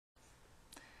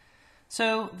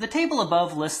So the table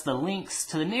above lists the links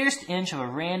to the nearest inch of a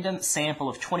random sample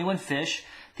of 21 fish.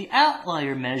 The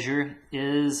outlier measure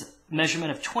is measurement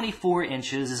of 24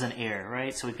 inches is an error,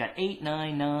 right? So we've got 8,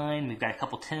 9, 9, we've got a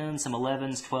couple 10s, some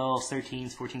 11s, 12s,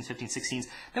 13s, 14s, 15s, 16s.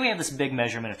 Then we have this big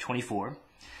measurement of 24.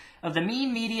 Of the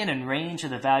mean, median, and range of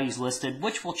the values listed,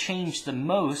 which will change the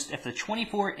most if the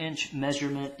 24-inch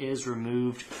measurement is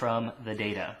removed from the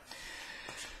data?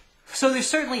 So there's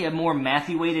certainly a more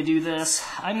mathy way to do this.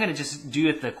 I'm going to just do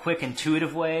it the quick,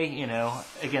 intuitive way.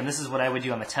 Again, this is what I would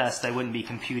do on the test. I wouldn't be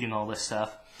computing all this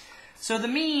stuff. So the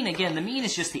mean, again, the mean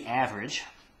is just the average.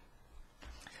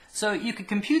 So you could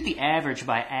compute the average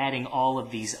by adding all of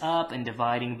these up and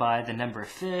dividing by the number of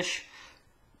fish.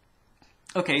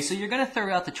 Okay, so you're going to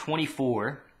throw out the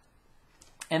 24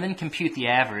 and then compute the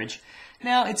average.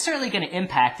 Now, it's certainly going to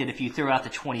impact it if you throw out the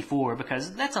 24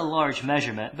 because that's a large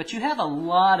measurement, but you have a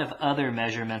lot of other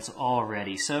measurements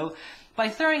already. So by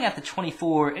throwing out the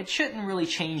 24, it shouldn't really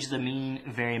change the mean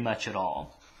very much at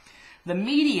all. The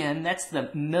median, that's the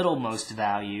middlemost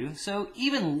value. So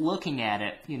even looking at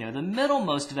it, the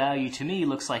middlemost value to me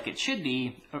looks like it should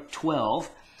be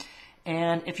 12.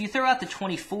 And if you throw out the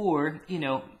 24,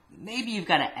 maybe you've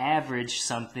got to average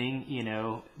something,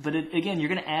 but again, you're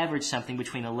going to average something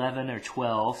between 11 or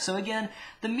 12. So again,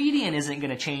 the median isn't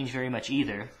going to change very much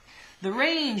either. The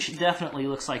range definitely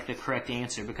looks like the correct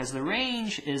answer because the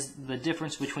range is the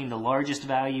difference between the largest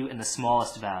value and the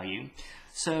smallest value.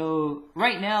 So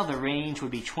right now the range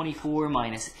would be 24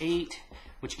 minus 8,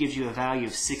 which gives you a value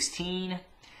of 16.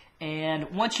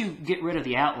 And once you get rid of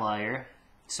the outlier,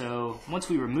 so once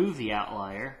we remove the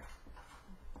outlier,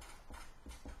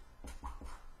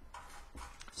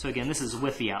 so again, this is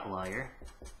with the outlier.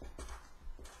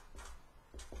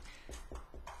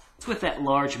 It's with that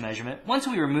large measurement. Once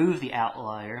we remove the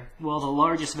outlier, well, the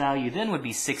largest value then would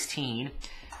be 16.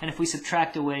 And if we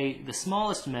subtract away the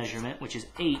smallest measurement, which is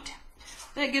 8,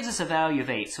 that gives us a value of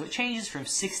 8. So it changes from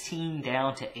 16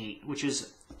 down to 8, which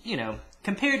is,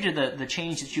 compared to the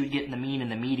change that you would get in the mean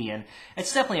and the median,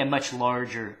 it's definitely a much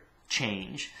larger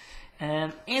change.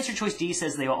 Answer choice D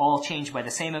says they will all change by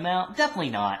the same amount. Definitely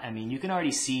not. I mean, you can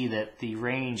already see that the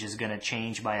range is going to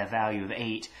change by a value of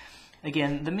 8.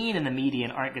 Again, the mean and the median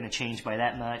aren't going to change by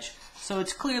that much, so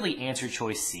it's clearly answer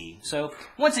choice C. So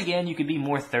once again, you could be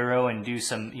more thorough and do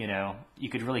some, you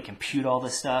could really compute all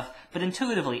this stuff, but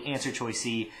intuitively, answer choice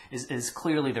C is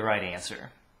clearly the right answer.